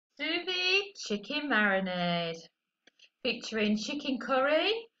Chicken Marinade, featuring chicken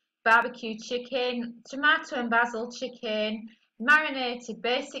curry, barbecue chicken, tomato and basil chicken, marinated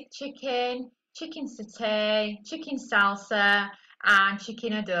basic chicken, chicken satay, chicken salsa, and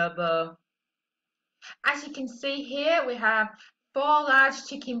chicken adobo. As you can see here, we have 4 large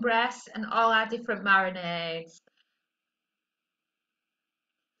chicken breasts and all our different marinades.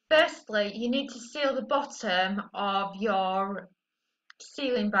 Firstly, you need to seal the bottom of your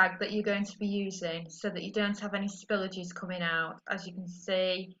sealing bag that you're going to be using so that you don't have any spillages coming out. As you can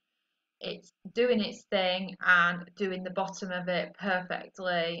see, it's doing its thing and doing the bottom of it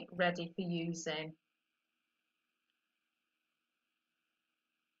perfectly ready for using.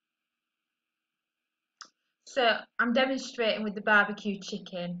 So I'm demonstrating with the barbecue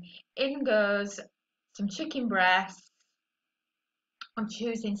chicken. In goes some chicken breasts. I'm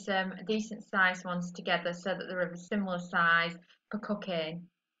choosing some decent sized ones together so that they're of a similar size for cooking.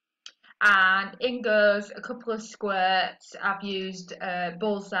 And in goes a couple of squirts. I've used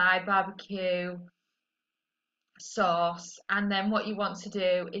bullseye barbecue sauce, and then what you want to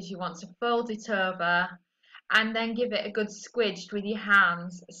do is you want to fold it over and then give it a good squidge with your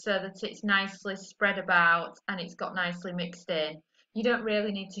hands so that it's nicely spread about and it's got nicely mixed in. You don't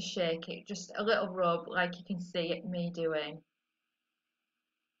really need to shake it, just a little rub like you can see me doing.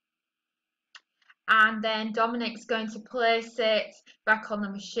 And then Dominic's going to place it back on the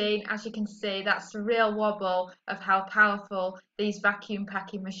machine. As you can see, that's the real wobble of how powerful these vacuum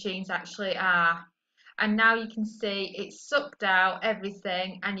packing machines actually are. And now you can see it's sucked out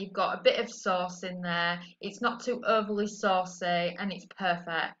everything and you've got a bit of sauce in there. It's not too overly saucy and it's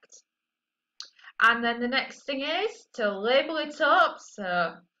perfect. And then the next thing is to label it up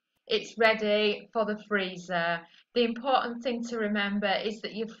so it's ready for the freezer. The important thing to remember is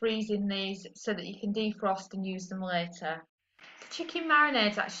that you're freezing these so that you can defrost and use them later. The chicken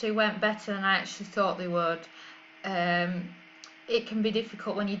marinades actually went better than I actually thought they would. It can be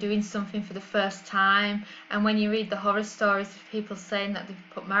difficult when you're doing something for the first time, and when you read the horror stories of people saying that they've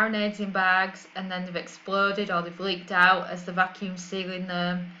put marinades in bags and then they've exploded or they've leaked out as the vacuum sealing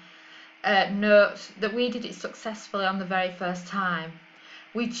them. Note that we did it successfully on the very first time.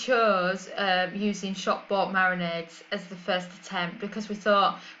 We chose using shop bought marinades as the first attempt because we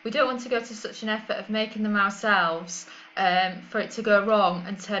thought we don't want to go to such an effort of making them ourselves for it to go wrong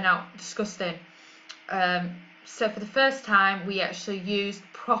and turn out disgusting. So for the first time we actually used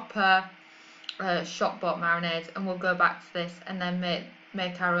proper shop bought marinades, and we'll go back to this and then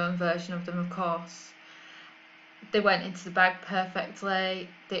make our own version of them, of course. They went into the bag perfectly.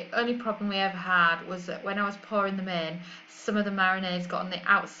 The only problem we ever had was that when I was pouring them in, some of the marinades got on the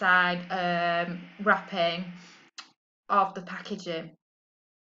outside wrapping of the packaging.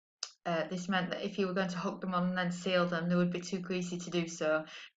 This meant that if you were going to hook them on and then seal them, they would be too greasy to do so.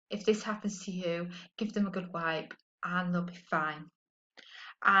 If this happens to you, give them a good wipe and they'll be fine.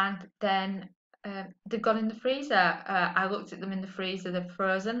 And then they've gone in the freezer. I looked at them in the freezer, they're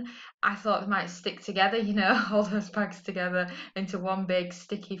frozen. I thought they might stick together, you know, all those bags together into one big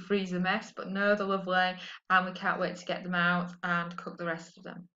sticky freezer mess, but no, they're lovely and we can't wait to get them out and cook the rest of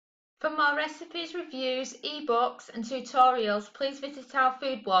them. For more recipes, reviews, ebooks and tutorials, please visit our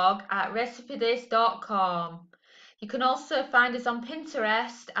food blog at recipethis.com. You can also find us on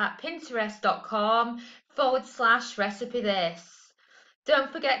Pinterest at pinterest.com/recipethis.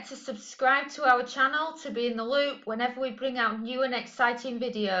 Don't forget to subscribe to our channel to be in the loop whenever we bring out new and exciting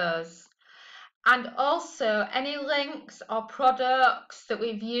videos. And also, any links or products that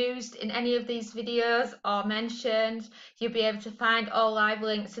we've used in any of these videos or mentioned, you'll be able to find all live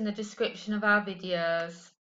links in the description of our videos.